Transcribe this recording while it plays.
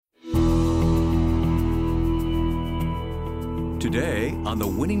Today on The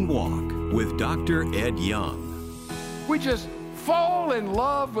Winning Walk with Dr. Ed Young. We just fall in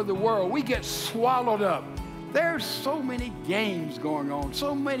love with the world. We get swallowed up. There's so many games going on,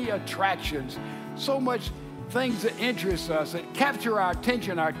 so many attractions, so much things that interest us, that capture our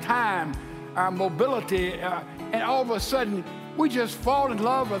attention, our time, our mobility, and all of a sudden, we just fall in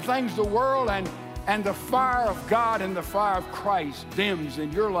love with things of the world, and the fire of God and the fire of Christ dims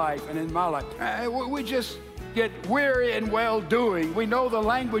in your life and in my life. We just get weary in well-doing. We know the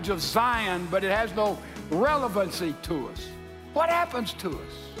language of Zion, but it has no relevancy to us. What happens to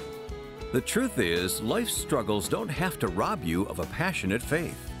us? The truth is, life's struggles don't have to rob you of a passionate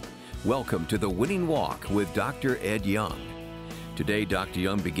faith. Welcome to The Winning Walk with Dr. Ed Young. Today, Dr.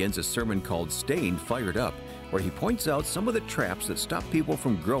 Young begins a sermon called Staying Fired Up, where he points out some of the traps that stop people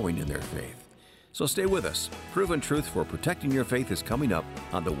from growing in their faith. So stay with us. Proven Truth for Protecting Your Faith is coming up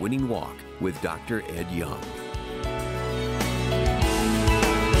on The Winning Walk with Dr. Ed Young.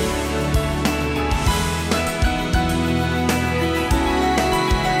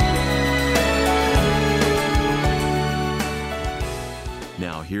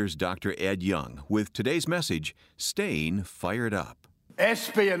 Now here's Dr. Ed Young with today's message, Staying Fired Up.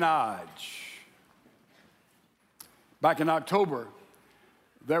 Espionage. Back in October,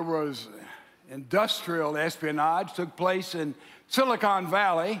 there was industrial espionage took place in Silicon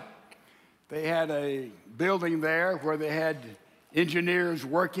Valley. They had a building there where they had engineers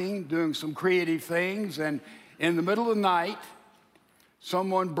working, doing some creative things, and in the middle of the night,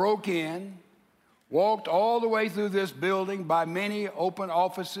 someone broke in, walked all the way through this building by many open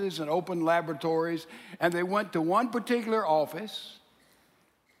offices and open laboratories, and they went to one particular office.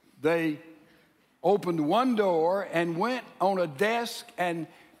 They opened one door and went on a desk and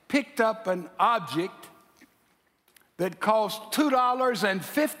picked up an object that cost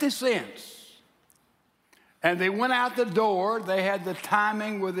 $2.50. And they went out the door. They had the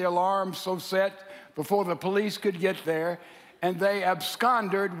timing with the alarm so set before the police could get there, and they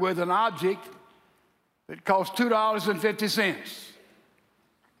absconded with an object that cost $2.50.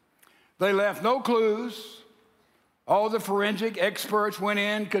 They left no clues. All the forensic experts went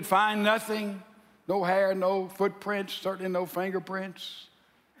in, could find nothing. No hair, no footprints, certainly no fingerprints.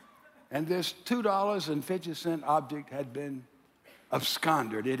 And this $2.50 object had been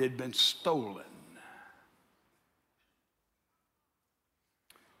absconded. It had been stolen.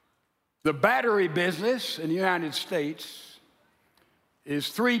 The battery business in the United States is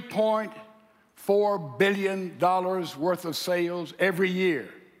 $3.4 billion worth of sales every year.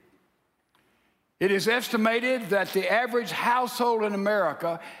 It is estimated that the average household in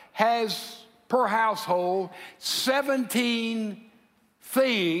America has, per household, 17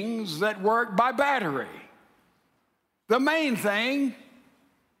 things that work by battery. The main thing,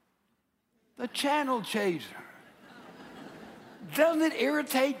 the channel changer. Doesn't it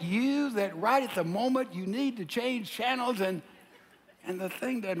irritate you that right at the moment you need to change channels and the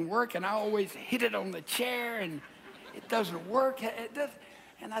thing doesn't work, and I always hit it on the chair and it doesn't work?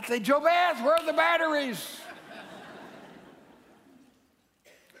 And I say, Jobeth, where are the batteries?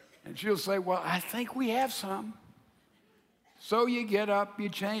 And she'll say, well, I think we have some. So you get up, you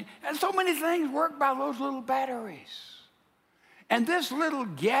change. And so many things work by those little batteries. And this little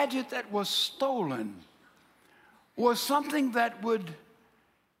gadget that was stolen was something that would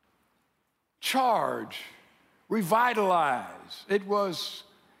charge, revitalize. It was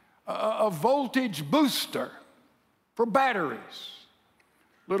a voltage booster for batteries.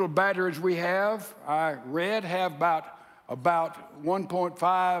 Little batteries we have, I read, have about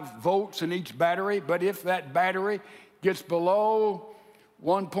 1.5 volts in each battery. But if that battery gets below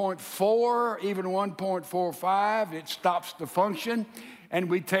 1.4, even 1.45, it stops the function, and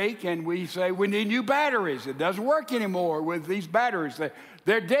we take and we say, we need new batteries. It doesn't work anymore with these batteries.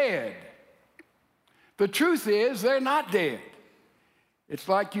 They're dead. The truth is, they're not dead. It's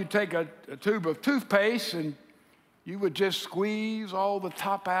like you take a tube of toothpaste and you would just squeeze all the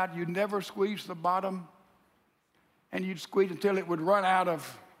top out. You'd never squeeze the bottom, and you'd squeeze until it would run out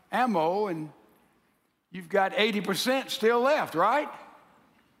of ammo, and you've got 80% still left, right?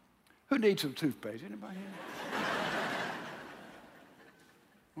 Who needs some toothpaste? Anybody here?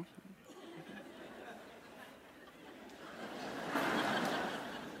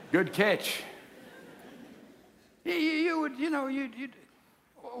 Good catch.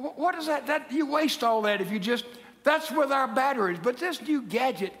 What is that? You waste all that if you just, that's with our batteries. But this new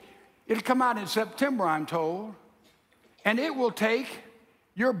gadget, it'll come out in September, I'm told, and it will take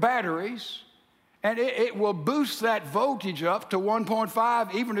your batteries and it will boost that voltage up to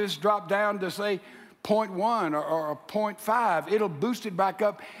 1.5, even if it's dropped down to, say, 0.1 or 0.5. It'll boost it back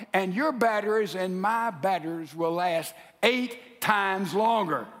up, and your batteries and my batteries will last 8 times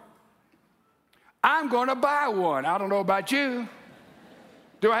longer. I'm going to buy one. I don't know about you.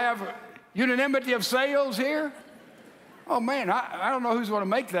 Do I have unanimity of sales here? Oh, man, I don't know who's going to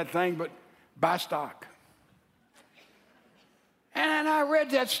make that thing, but buy stock. And I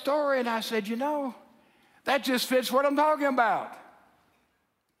read that story, and I said, you know, that just fits what I'm talking about.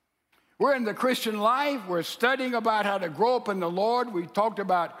 We're in the Christian life. We're studying about how to grow up in the Lord. We talked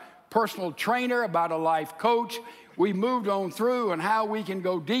about personal trainer, about a life coach. We moved on through and how we can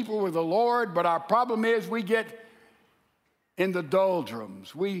go deeper with the Lord, but our problem is we get in the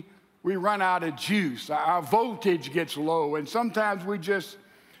doldrums. We run out of juice. Our voltage gets low, and sometimes we just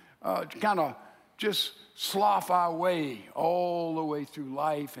kind of just slough our way all the way through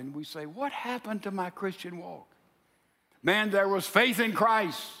life, and we say, what happened to my Christian walk? Man, there was faith in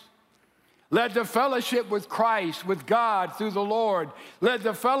Christ. Led to fellowship with Christ, with God through the Lord. Led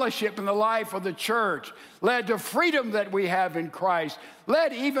to fellowship in the life of the church. Led to freedom that we have in Christ.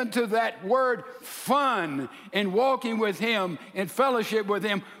 Led even to that word fun in walking with Him, in fellowship with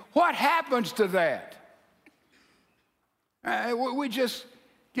Him. What happens to that? We just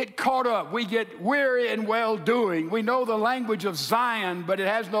get caught up. We get weary in well-doing. We know the language of Zion, but it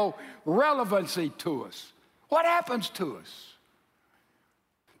has no relevancy to us. What happens to us?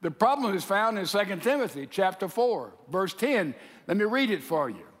 The problem is found in 2 Timothy chapter 4, verse 10. Let me read it for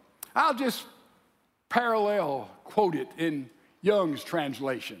you. I'll just parallel quote it in Young's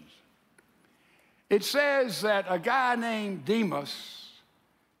translations. It says that a guy named Demas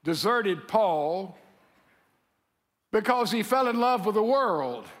deserted Paul because he fell in love with the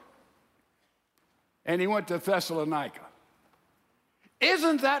world, and he went to Thessalonica.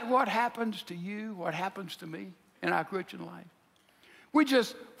 Isn't that what happens to you, what happens to me in our Christian life? We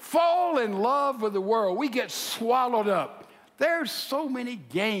just fall in love with the world. We get swallowed up. There's so many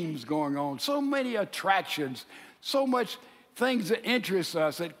games going on, so many attractions, so much things that interest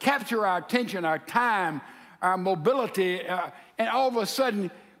us, that capture our attention, our time, our mobility, and all of a sudden,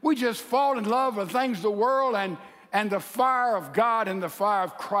 we just fall in love with things of the world, and the fire of God and the fire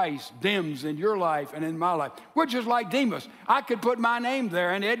of Christ dims in your life and in my life. We're just like Demas. I could put my name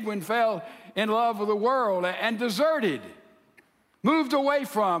there, and Edwin fell in love with the world and deserted. Moved away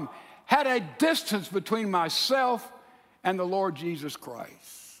from, had a distance between myself and the Lord Jesus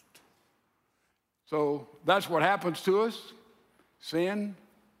Christ. So that's what happens to us. Sin,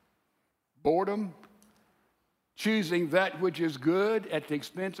 boredom, choosing that which is good at the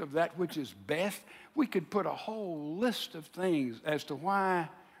expense of that which is best. We could put a whole list of things as to why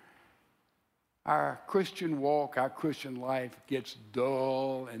our Christian walk, our Christian life gets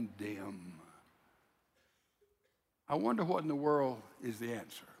dull and dim. I wonder what in the world is the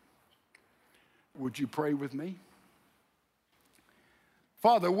answer. Would you pray with me?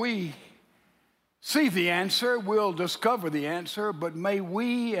 Father, we see the answer, we'll discover the answer, but may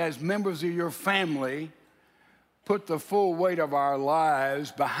we as members of your family put the full weight of our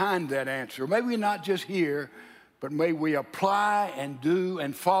lives behind that answer. May we not just hear, but may we apply and do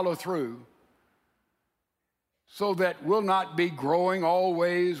and follow through, so that we'll not be growing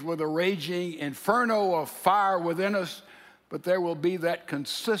always with a raging inferno of fire within us, but there will be that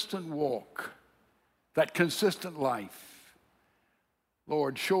consistent walk, that consistent life.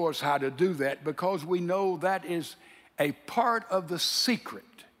 Lord, show us how to do that, because we know that is a part of the secret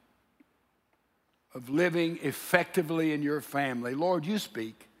of living effectively in your family. Lord, you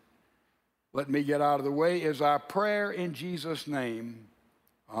speak. Let me get out of the way is our prayer in Jesus' name.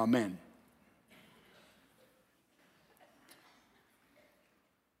 Amen.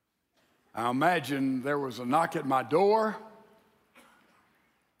 I imagine there was a knock at my door.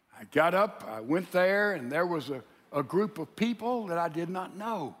 I got up, I went there, and there was a group of people that I did not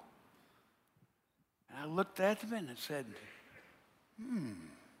know. And I looked at them and said,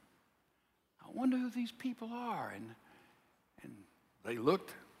 I wonder who these people are. And they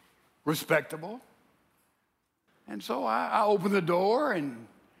looked respectable. And so I opened the door, and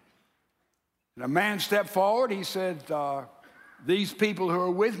a man stepped forward. He said, these people who are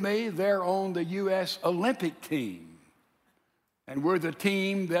with me, they're on the U.S. Olympic team. And we're the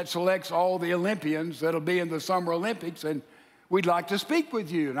team that selects all the Olympians that'll be in the Summer Olympics, and we'd like to speak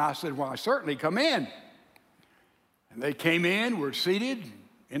with you. And I said, well, certainly, come in. And they came in, were seated,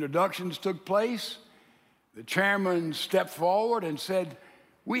 introductions took place. The chairman stepped forward and said,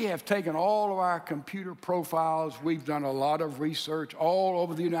 we have taken all of our computer profiles. We've done a lot of research all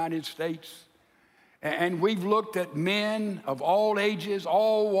over the United States. And we've looked at men of all ages,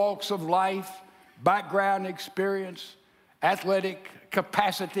 all walks of life, background, experience, athletic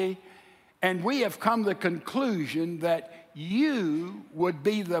capacity, and we have come to the conclusion that you would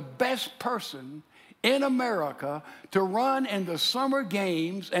be the best person in America to run in the summer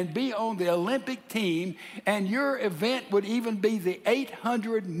games and be on the Olympic team, and your event would even be the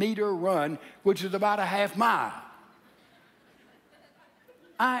 800-meter run, which is about a half mile.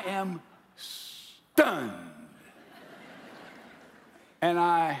 I am stunned. And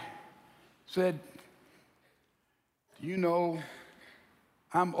I said, do you know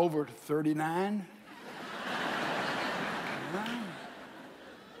I'm over 39?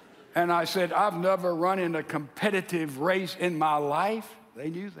 And I said, I've never run in a competitive race in my life. They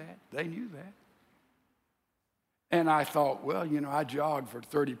knew that. They knew that. And I thought, well, you know, I jogged for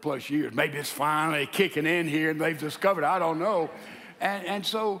 30 plus years. Maybe it's finally kicking in here and they've discovered, I don't know. And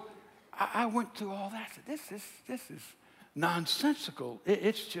so I went through all that. This is nonsensical.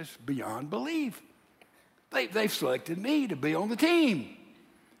 It's just beyond belief. They've selected me to be on the team.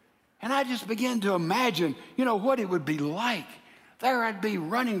 And I just began to imagine, you know, what it would be like. There I'd be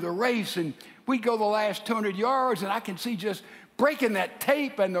running the race, and we'd go the last 200 yards, and I can see just breaking that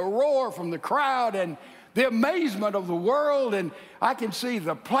tape and the roar from the crowd and the amazement of the world, and I can see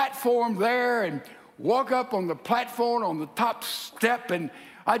the platform there and walk up on the platform on the top step, and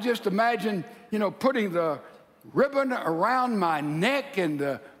I just imagine, you know, putting the ribbon around my neck and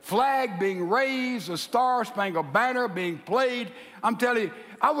the flag being raised, the Star-Spangled Banner being played. I'm telling you,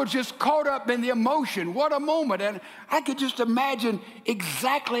 I was just caught up in the emotion. What a moment. And I could just imagine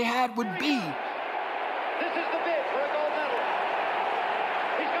exactly how it would be. This is the bid for a gold medal.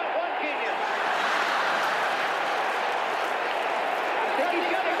 He's got one Kenyan. I think he's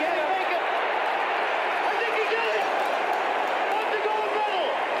going to get it. Make it. I think he did it. Won the gold medal.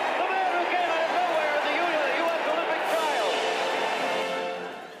 The man who came out of nowhere in the U.S. Olympic trials.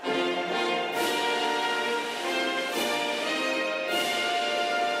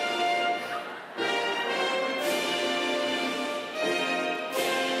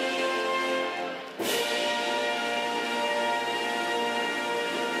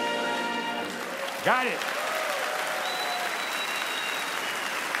 Got it.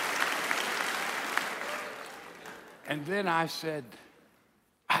 And then I said,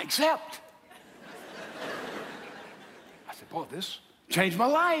 I accept. I said, boy, this changed my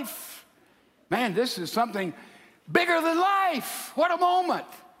life. Man, this is something bigger than life. What a moment.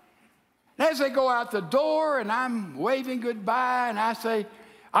 And as they go out the door and I'm waving goodbye and I say,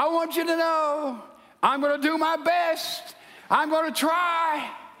 I want you to know I'm going to do my best. I'm going to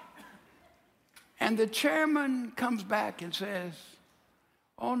try. And the chairman comes back and says,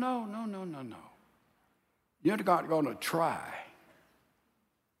 oh, no. You're not going to try.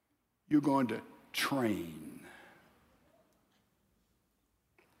 You're going to train.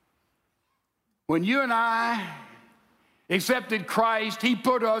 When you and I accepted Christ, he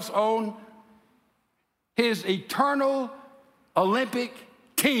put us on his eternal Olympic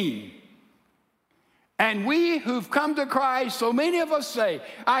team. And we who've come to Christ, so many of us say,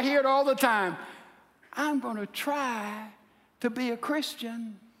 I hear it all the time, I'm going to try to be a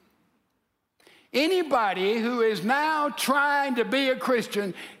Christian. Anybody who is now trying to be a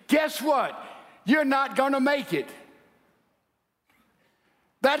Christian, guess what? You're not going to make it.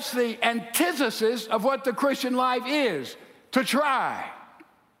 That's the antithesis of what the Christian life is, to try.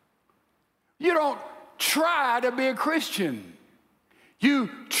 You don't try to be a Christian. You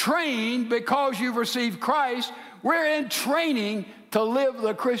train because you've received Christ. We're in training to live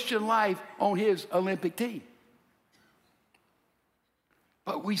the Christian life on his Olympic team.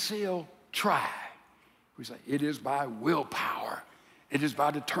 But we still try. We say, it is by willpower. It is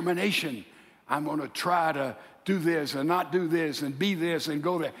by determination. I'm going to try to do this and not do this and be this and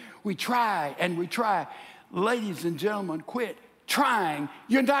go there. We try and we try. Ladies and gentlemen, quit trying.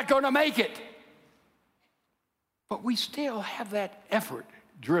 You're not going to make it. But we still have that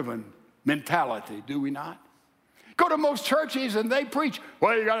effort-driven mentality, do we not? Go to most churches and they preach,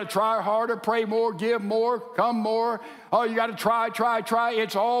 well, you got to try harder, pray more, give more, come more. Oh, you got to try.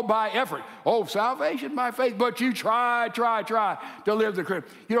 It's all by effort. Oh, salvation by faith, but you try to live the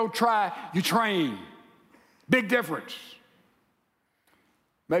Christian. You don't try, you train. Big difference.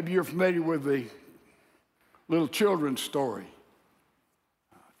 Maybe you're familiar with the little children's story.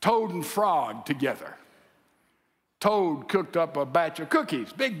 Toad and frog together. Toad cooked up a batch of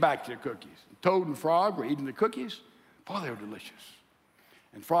cookies, big batch of cookies. Toad and frog were eating the cookies. Boy, they were delicious.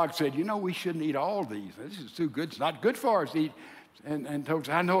 And frog said, you know, we shouldn't eat all these. This is too good. It's not good for us to eat. And Toad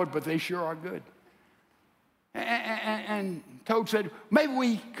said, I know it, but they sure are good. And Toad said, maybe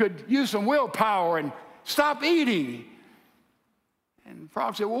we could use some willpower and stop eating. And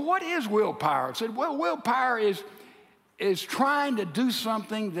frog said, well, what is willpower? I said, well, willpower is is trying to do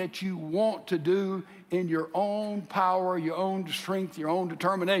something that you want to do in your own power, your own strength, your own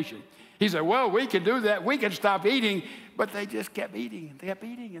determination. He said, well, we can do that. We can stop eating. But they just kept eating, and they kept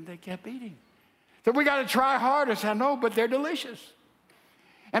eating, and they kept eating. So we got to try harder. I said, no, but they're delicious.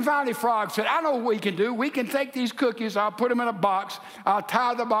 And finally, Frog said, I know what we can do. We can take these cookies. I'll put them in a box. I'll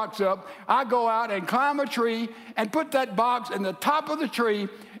tie the box up. I'll go out and climb a tree and put that box in the top of the tree,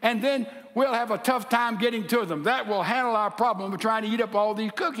 and then we'll have a tough time getting to them. That will handle our problem of trying to eat up all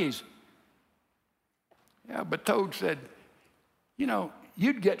these cookies. Yeah, but Toad said, you know,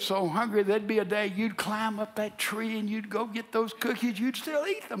 you'd get so hungry, there'd be a day you'd climb up that tree and you'd go get those cookies. You'd still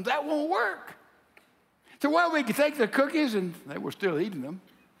eat them. That won't work. So, well, we could take the cookies, and they were still eating them.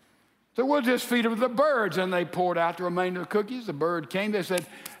 So we'll just feed them to the birds. And they poured out the remainder of the cookies. The bird came. They said,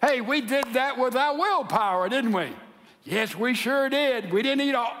 hey, we did that with our willpower, didn't we? Yes, we sure did. We didn't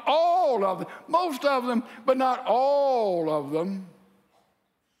eat all of them, most of them, but not all of them.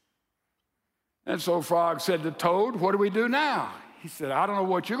 And so Frog said to Toad, what do we do now? He said, I don't know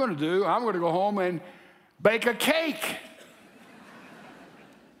what you're going to do. I'm going to go home and bake a cake.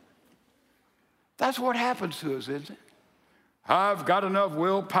 That's what happens to us, isn't it? I've got enough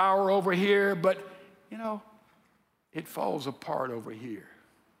willpower over here, but, you know, it falls apart over here.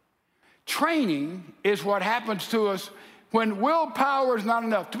 Training is what happens to us when willpower is not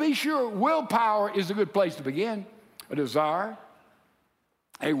enough. To be sure, willpower is a good place to begin. A desire,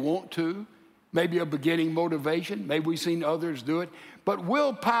 a want to, maybe a beginning motivation. Maybe we've seen others do it. But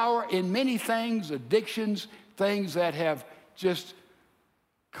willpower in many things, addictions, things that have just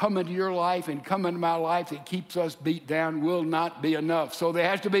come into your life and come into my life that keeps us beat down will not be enough. So there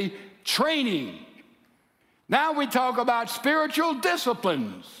has to be training. Now we talk about spiritual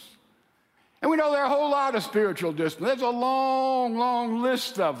disciplines. And we know there are a whole lot of spiritual disciplines. There's a long, long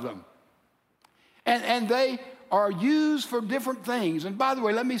list of them. And they are used for different things. And by the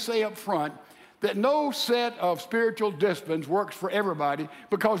way, let me say up front that no set of spiritual disciplines works for everybody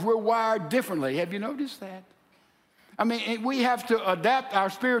because we're wired differently. Have you noticed that? I mean, we have to adapt our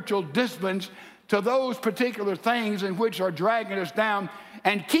spiritual disciplines to those particular things in which are dragging us down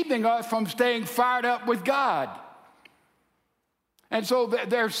and keeping us from staying fired up with God. And so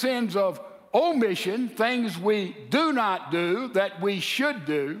there are sins of omission, things we do not do that we should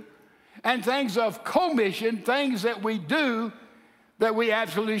do, and things of commission, things that we do that we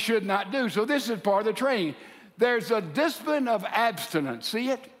absolutely should not do. So this is part of the training. There's a discipline of abstinence. See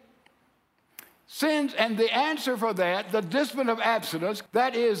it? Sins, and the answer for that, the discipline of abstinence,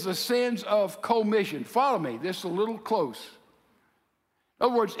 that is the sins of commission. Follow me. This is a little close. In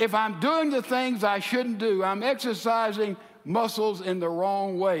other words, if I'm doing the things I shouldn't do, I'm exercising muscles in the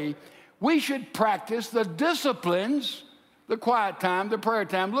wrong way, we should practice the disciplines, the quiet time, the prayer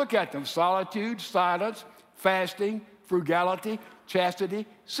time. Look at them: solitude, silence, fasting, frugality, chastity,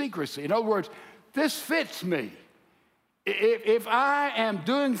 secrecy. In other words, this fits me. If I am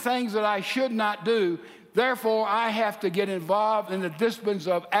doing things that I should not do, therefore I have to get involved in the disciplines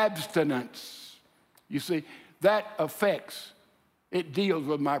of abstinence. You see, that affects, it deals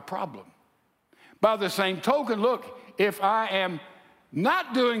with my problem. By the same token, look, if I am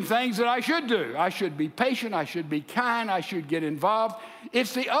not doing things that I should do, I should be patient, I should be kind, I should get involved.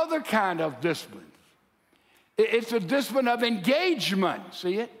 It's the other kind of discipline. It's a discipline of engagement,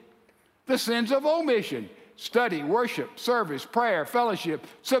 see it? The sins of omission: study, worship, service, prayer, fellowship,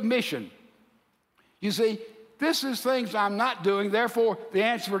 submission. You see, this is things I'm not doing. Therefore, the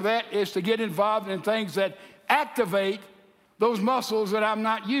answer for that is to get involved in things that activate those muscles that I'm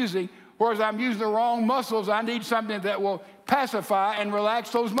not using. Whereas I'm using the wrong muscles, I need something that will pacify and relax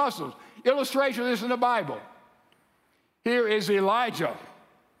those muscles. Illustration of this in the Bible. Here is Elijah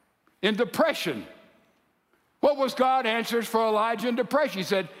in depression. What was God's answers for Elijah in depression? He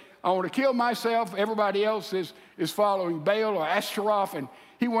said, I want to kill myself. Everybody else is following Baal or Ashtaroth. And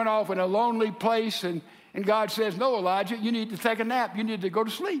he went off in a lonely place. And God says, no, Elijah, you need to take a nap. You need to go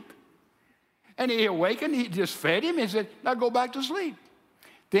to sleep. And he awakened. He just fed him. He said, now go back to sleep.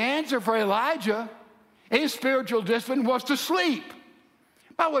 The answer for Elijah, his spiritual discipline, was to sleep.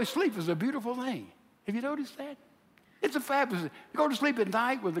 By the way, sleep is a beautiful thing. Have you noticed that? It's a fabulous thing. You go to sleep at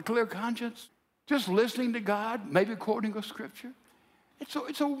night with a clear conscience, just listening to God, maybe quoting a scripture.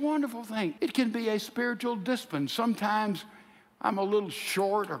 It's a wonderful thing. It can be a spiritual discipline. Sometimes I'm a little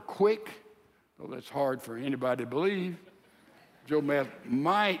short or quick, though that's hard for anybody to believe. Joe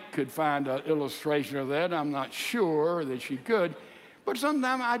might could find an illustration of that. I'm not sure that she could. But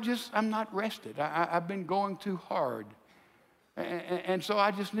sometimes I'm not rested. I've been going too hard. And so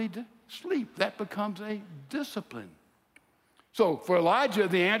I just need to sleep. That becomes a discipline. So for Elijah,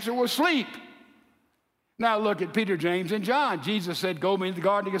 the answer was sleep. Now look at Peter, James, and John. Jesus said, go into the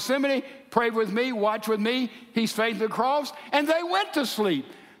Garden of Gethsemane, pray with me, watch with me. He's facing the cross, and they went to sleep.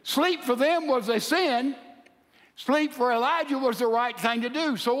 Sleep for them was a sin. Sleep for Elijah was the right thing to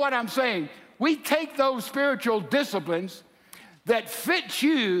do. So what I'm saying, we take those spiritual disciplines that fit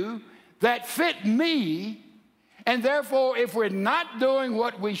you, that fit me, and therefore if we're not doing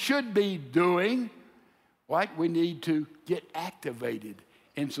what we should be doing, what? We need to get activated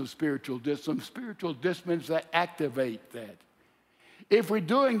in some spiritual disciplines that activate that. If we're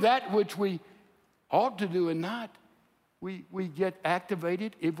doing that which we ought to do and not, we get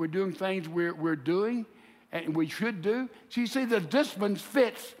activated. If we're doing things we're doing and we should do, so you see the disciplines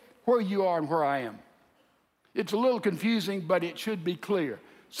fits where you are and where I am. It's a little confusing, but it should be clear.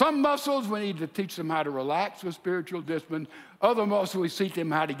 Some muscles, we need to teach them how to relax with spiritual discipline. Other muscles, we teach them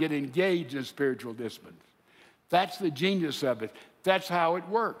how to get engaged in spiritual disciplines. That's the genius of it. That's how it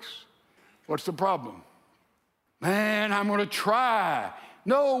works. What's the problem? Man, I'm going to try.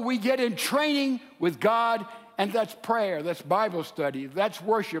 No, we get in training with God, and that's prayer, that's Bible study, that's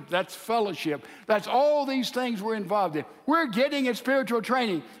worship, that's fellowship. That's all these things we're involved in. We're getting in spiritual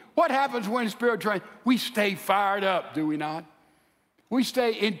training. What happens when in spiritual training? We stay fired up, do we not? We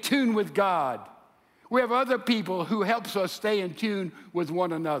stay in tune with God. We have other people who helps us stay in tune with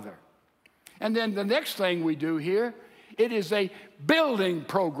one another. And then the next thing we do here, it is a building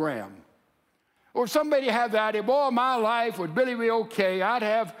program. Or somebody have the idea, boy, my life would really be okay. I'd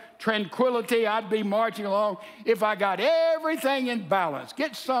have tranquility. I'd be marching along if I got everything in balance.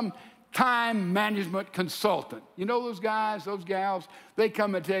 Get some time management consultant. You know those guys, those gals, they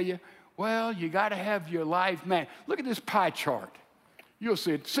come and tell you, well, you got to have your life man. Look at this pie chart. You'll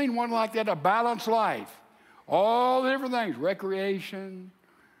see it. Seen one like that, a balanced life. All the different things, recreation,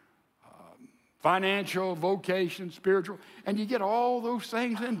 financial, vocation, spiritual, and you get all those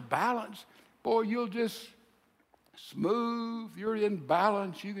things in balance. Boy, you'll just smooth. You're in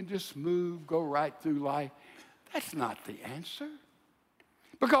balance. You can just smooth, go right through life. That's not the answer.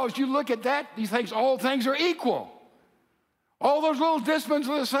 Because you look at that, you think all things are equal. All those little disciplines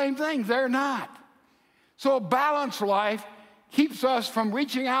are the same thing. They're not. So a balanced life keeps us from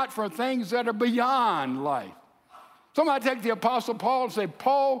reaching out for things that are beyond life. Somebody take the Apostle Paul and say,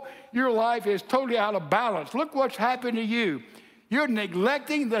 Paul, your life is totally out of balance. Look what's happened to you. You're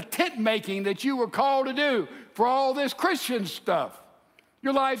neglecting the tent making that you were called to do for all this Christian stuff.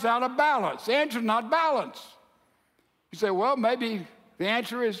 Your life's out of balance. The answer is not balance. You say, well, maybe the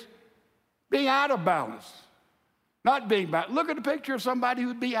answer is being out of balance, not being balanced. Look at the picture of somebody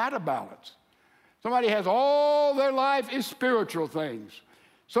who'd be out of balance. Somebody has all their life is spiritual things.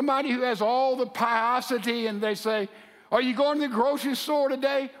 Somebody who has all the piosity and they say, are you going to the grocery store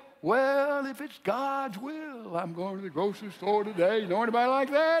today? Well, if it's God's will, I'm going to the grocery store today. You know anybody like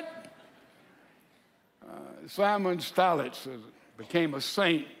that? Simon Stalitz became a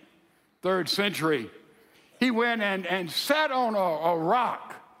saint, 3rd century. He went and sat on a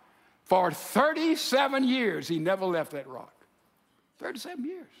rock for 37 years. He never left that rock. 37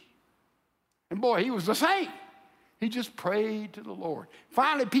 years. And boy, he was a saint. He just prayed to the Lord.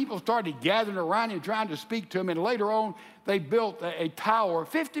 Finally, people started gathering around him, trying to speak to him, and later on, they built a tower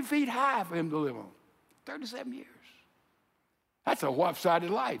 50 feet high for him to live on. 37 years. That's a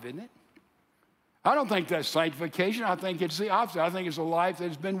lopsided life, isn't it? I don't think that's sanctification. I think it's the opposite. I think it's a life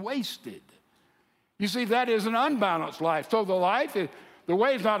that's been wasted. You see, that is an unbalanced life. So the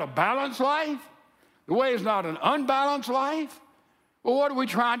way is not a balanced life. The way is not an unbalanced life. Well, what are we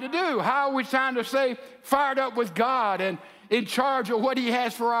trying to do? How are we trying to stay fired up with God and in charge of what He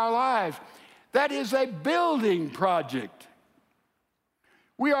has for our lives? That is a building project.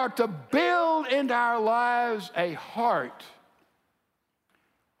 We are to build into our lives a heart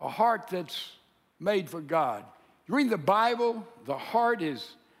that's made for God. You read the Bible, the heart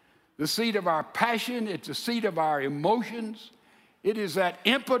is the seat of our passion. It's the seat of our emotions. It is that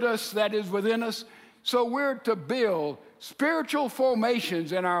impetus that is within us. So we're to build spiritual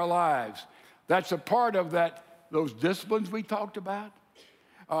formations in our lives. That's a part of those disciplines we talked about.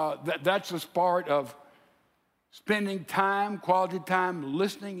 That's a part of spending time, quality time,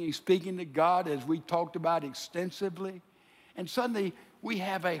 listening and speaking to God as we talked about extensively. And suddenly we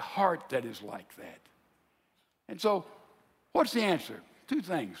have a heart that is like that. And so what's the answer? 2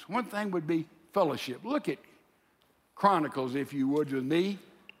 things. One thing would be fellowship. Look at Chronicles, if you would, with me.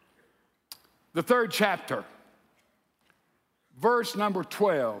 The 3rd chapter. Verse number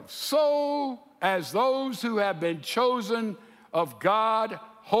 12, so as those who have been chosen of God,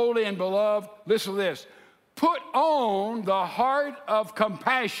 holy and beloved, listen to this, put on the heart of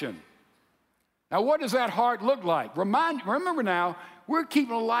compassion. Now, what does that heart look like? Remember now, we're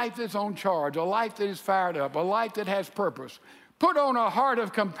keeping a life that's on charge, a life that is fired up, a life that has purpose. Put on a heart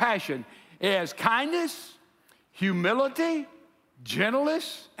of compassion. It has kindness, humility,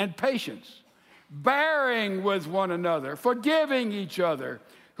 gentleness, and patience, bearing with one another, forgiving each other.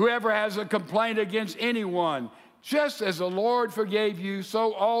 Whoever has a complaint against anyone, just as the Lord forgave you,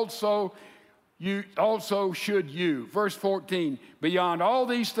 so also should you. Verse 14, beyond all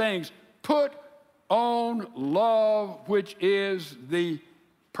these things, put on love, which is the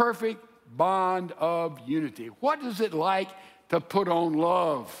perfect bond of unity. What is it like to put on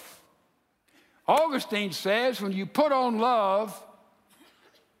love? Augustine says when you put on love,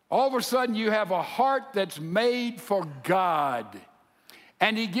 all of a sudden you have a heart that's made for God.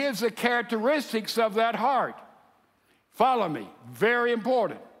 And he gives the characteristics of that heart. Follow me, very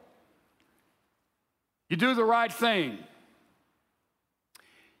important. You do the right thing.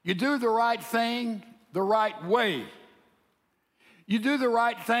 You do the right thing the right way. You do the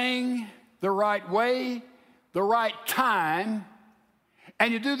right thing the right way, the right time,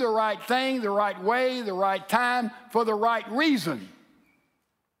 and you do the right thing the right way, the right time, for the right reason.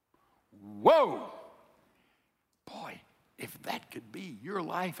 Whoa! Boy, if that could be your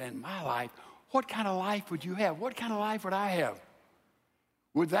life and my life, what kind of life would you have? What kind of life would I have?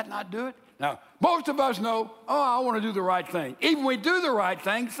 Would that not do it? Now, most of us know, oh, I want to do the right thing. Even when we do the right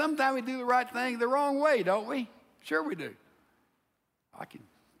thing, sometimes we do the right thing the wrong way, don't we? Sure we do. I can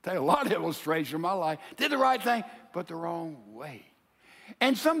tell you a lot of illustrations of my life. Did the right thing, but the wrong way.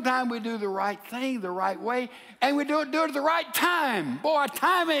 And sometimes we do the right thing the right way, and we do it at the right time. Boy,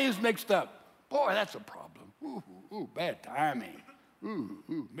 timing is mixed up. Boy, that's a problem. Ooh, bad timing.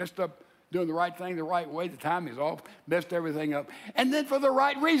 Messed up doing the right thing the right way. The timing is off, messed everything up. And then for the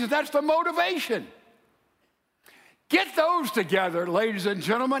right reasons, that's the motivation. Get those together, ladies and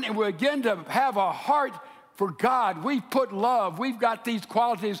gentlemen, and we begin to have a heart for God. We've put love. We've got these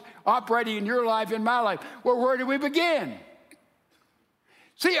qualities operating in your life, in my life. Well, where do we begin?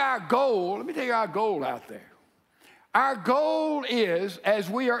 See, our goal, let me tell you our goal out there. Our goal is, as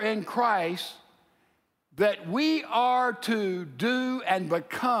we are in Christ, that we are to do and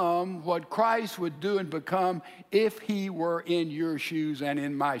become what Christ would do and become if he were in your shoes and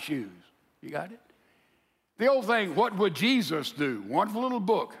in my shoes. You got it? The old thing, what would Jesus do? Wonderful little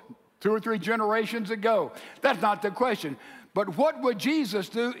book, 2 or 3 generations ago. That's not the question. But what would Jesus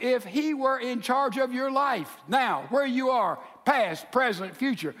do if he were in charge of your life? Now, where you are, past, present,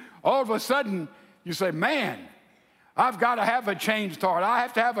 future, all of a sudden you say, man, I've got to have a changed heart. I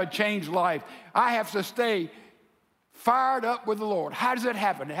have to have a changed life. I have to stay fired up with the Lord. How does it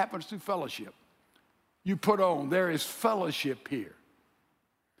happen? It happens through fellowship. You put on, there is fellowship here.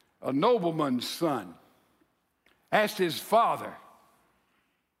 A nobleman's son asked his father,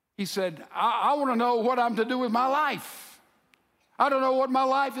 he said, I want to know what I'm to do with my life. I don't know what my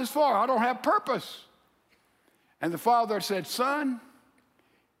life is for. I don't have purpose. And the father said, son,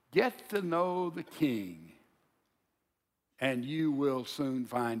 get to know the king, and you will soon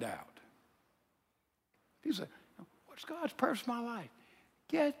find out. He said, what's God's purpose in my life?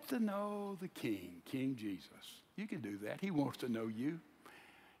 Get to know the king, King Jesus. You can do that. He wants to know you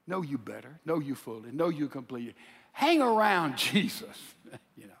better, know you fully, know you completely. Hang around Jesus.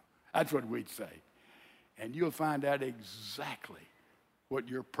 That's what we'd say. And you'll find out exactly what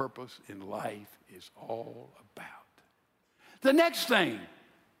your purpose in life is all about. The next thing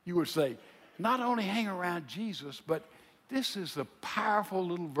you would say, not only hang around Jesus, but this is a powerful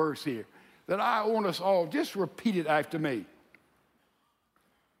little verse here that I want us all, just repeat it after me.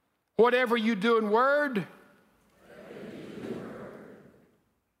 Whatever you do in word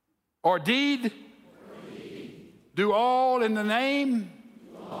or deed, do all in the name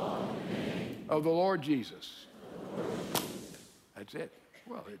of the Lord Jesus. That's it.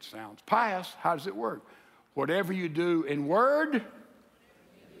 Well, it sounds pious. How does it work? Whatever you do in word,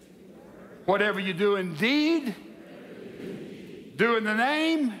 whatever you do in deed, do in the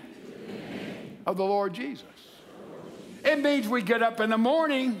name of the Lord Jesus. It means we get up in the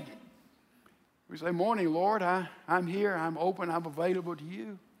morning. We say, morning, Lord, I'm here. I'm open. I'm available to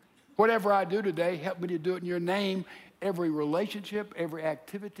you. Whatever I do today, help me to do it in your name. Every relationship, every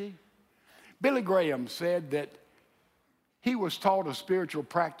activity. Billy Graham said that he was taught a spiritual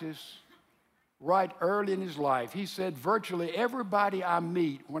practice right early in his life. He said, virtually everybody I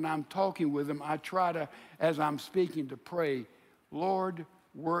meet, when I'm talking with them, I try to, as I'm speaking, to pray, Lord,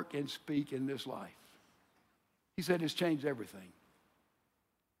 work and speak in this life. He said it's changed everything.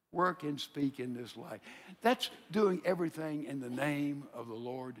 Work and speak in this life. That's doing everything in the name of the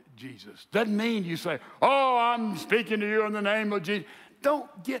Lord Jesus. Doesn't mean you say, oh, I'm speaking to you in the name of Jesus.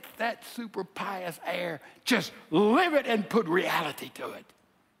 Don't get that super pious air. Just live it and put reality to it.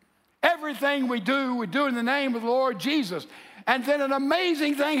 Everything we do in the name of the Lord Jesus. And then an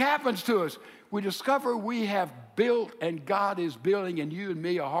amazing thing happens to us. We discover we have built, and God is building in you and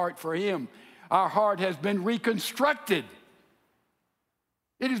me a heart for him. Our heart has been reconstructed.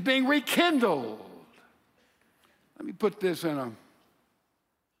 It is being rekindled. Let me put this in a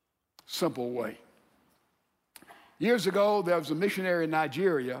simple way. Years ago, there was a missionary in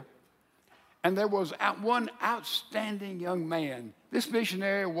Nigeria, and there was one outstanding young man. This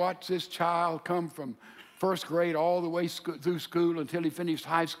missionary watched this child come from first grade all the way through school until he finished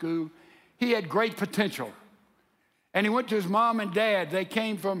high school. He had great potential. And he went to his mom and dad. They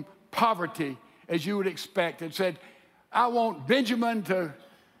came from poverty, as you would expect, and said, I want Benjamin to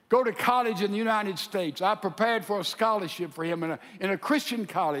go to college in the United States. I prepared for a scholarship for him in a Christian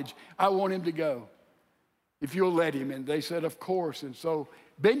college. I want him to go, if you'll let him. And they said, of course. And so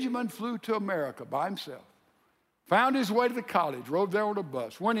Benjamin flew to America by himself, found his way to the college, rode there on a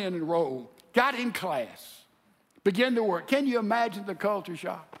bus, went in and enrolled, got in class, began to work. Can you imagine the culture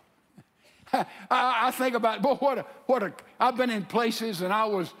shock? I think about, boy, I've been in places and I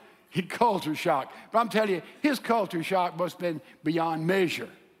was in culture shock. But I'm telling you, his culture shock must have been beyond measure.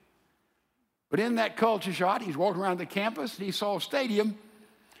 But in that culture shock, he's walking around the campus, he saw a stadium.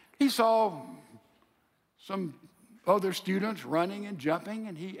 He saw some other students running and jumping,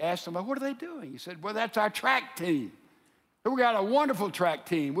 and he asked them, what are they doing? He said, well, that's our track team. We got a wonderful track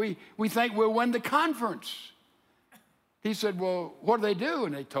team. We think we'll win the conference. He said, well, what do they do?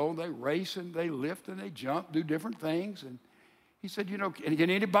 And they told him they race and they lift and they jump, do different things. And he said, can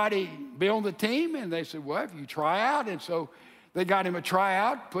anybody be on the team? And they said, well, if you try out. And so they got him a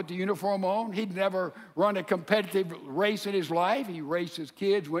tryout, put the uniform on. He'd never run a competitive race in his life. He raced his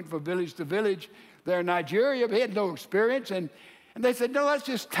kids, went from village to village there in Nigeria, but he had no experience. And they said, no, let's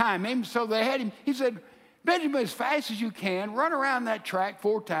just time him. So they had him. He said, Benjamin, as fast as you can, run around that track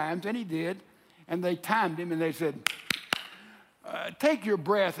 4 times. And he did. And they timed him, and they said, take your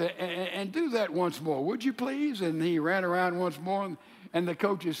breath and do that once more, would you please? And he ran around once more, and the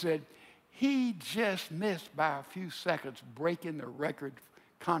coaches said, he just missed by a few seconds breaking the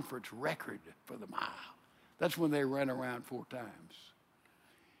conference record for the mile. That's when they ran around 4 times.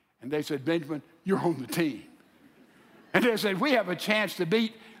 And they said, Benjamin, you're on the team. And they said, we have a chance to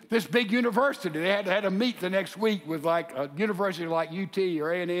beat this big university. They had a meet the next week with like a university like UT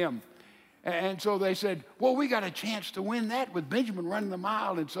or A&M. And so they said, well, we got a chance to win that with Benjamin running the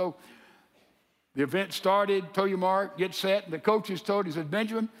mile. And so the event started, told you, Mark, get set. And the coaches told him, he said,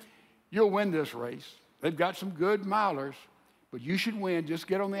 Benjamin, you'll win this race. They've got some good milers, but you should win. Just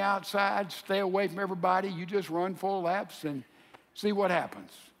get on the outside, stay away from everybody. You just run 4 laps and see what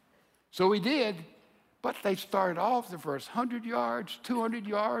happens. So he did, but they started off the first 100 yards, 200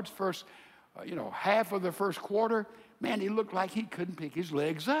 yards, first, half of the first quarter. Man, he looked like he couldn't pick his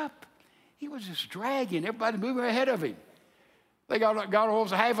legs up. He was just dragging. Everybody moving ahead of him. They got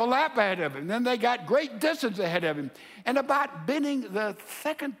almost half a lap ahead of him. Then they got great distance ahead of him. And about bending the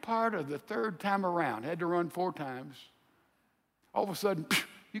second part of the 3rd time around, had to run 4 times, all of a sudden,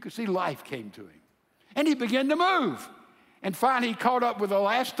 you could see life came to him. And he began to move. And finally, he caught up with the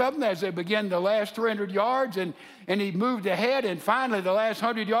last of them as they began the last 300 yards, and he moved ahead. And finally, the last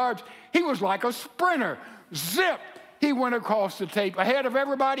 100 yards, he was like a sprinter. Zip! He went across the tape ahead of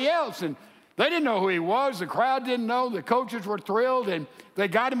everybody else. And they didn't know who he was. The crowd didn't know. The coaches were thrilled, and they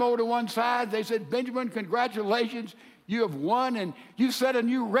got him over to one side. They said, Benjamin, congratulations. You have won, and you set a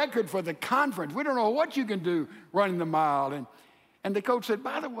new record for the conference. We don't know what you can do running the mile. And the coach said,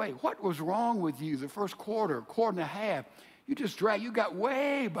 by the way, what was wrong with you the first quarter and a half? You just dragged. You got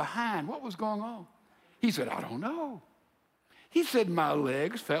way behind. What was going on? He said, I don't know. He said, my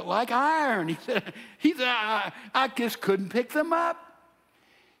legs felt like iron. He said I just couldn't pick them up.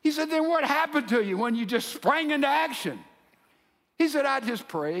 He said, then what happened to you when you just sprang into action? He said, I just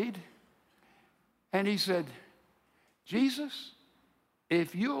prayed. And he said, Jesus,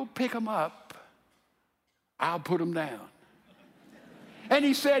 if you'll pick them up, I'll put them down. And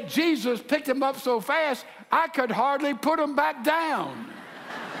he said, Jesus picked them up so fast, I could hardly put them back down.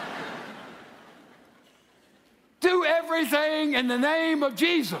 Do everything in the name of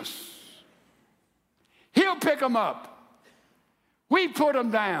Jesus. He'll pick them up. We put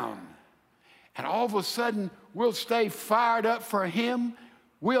them down. And all of a sudden, we'll stay fired up for him.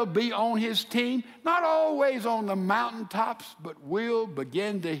 We'll be on his team, not always on the mountaintops, but we'll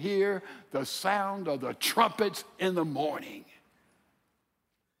begin to hear the sound of the trumpets in the morning.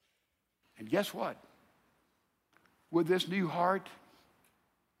 And guess what? With this new heart,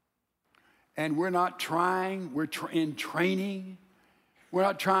 and we're not trying, we're in training, We're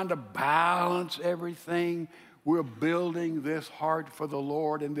not trying to balance everything. We're building this heart for the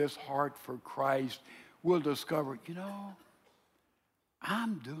Lord and this heart for Christ. We'll discover, you know,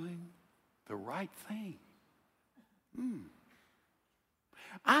 I'm doing the right thing.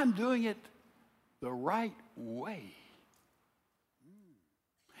 I'm doing it the right way.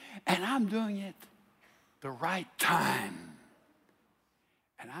 And I'm doing it the right time.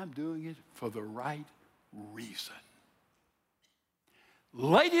 And I'm doing it for the right reason.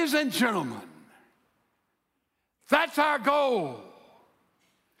 Ladies and gentlemen, that's our goal.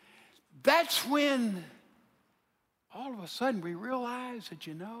 That's when all of a sudden we realize that,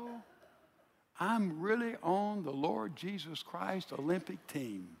 you know, I'm really on the Lord Jesus Christ Olympic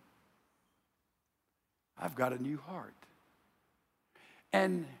team. I've got a new heart.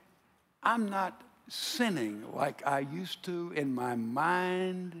 And I'm not sinning like I used to in my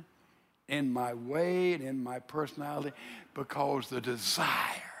mind, in my way, and in my personality, because the desire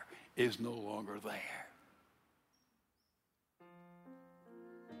is no longer there.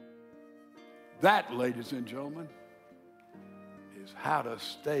 That, ladies and gentlemen, is how to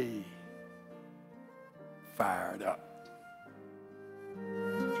stay fired up.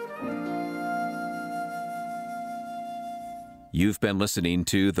 You've been listening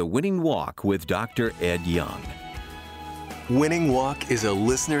to The Winning Walk with Dr. Ed Young. Winning Walk is a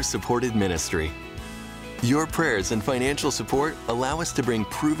listener-supported ministry. Your prayers and financial support allow us to bring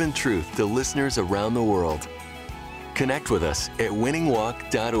proven truth to listeners around the world. Connect with us at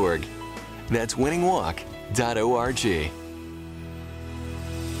winningwalk.org. That's winningwalk.org.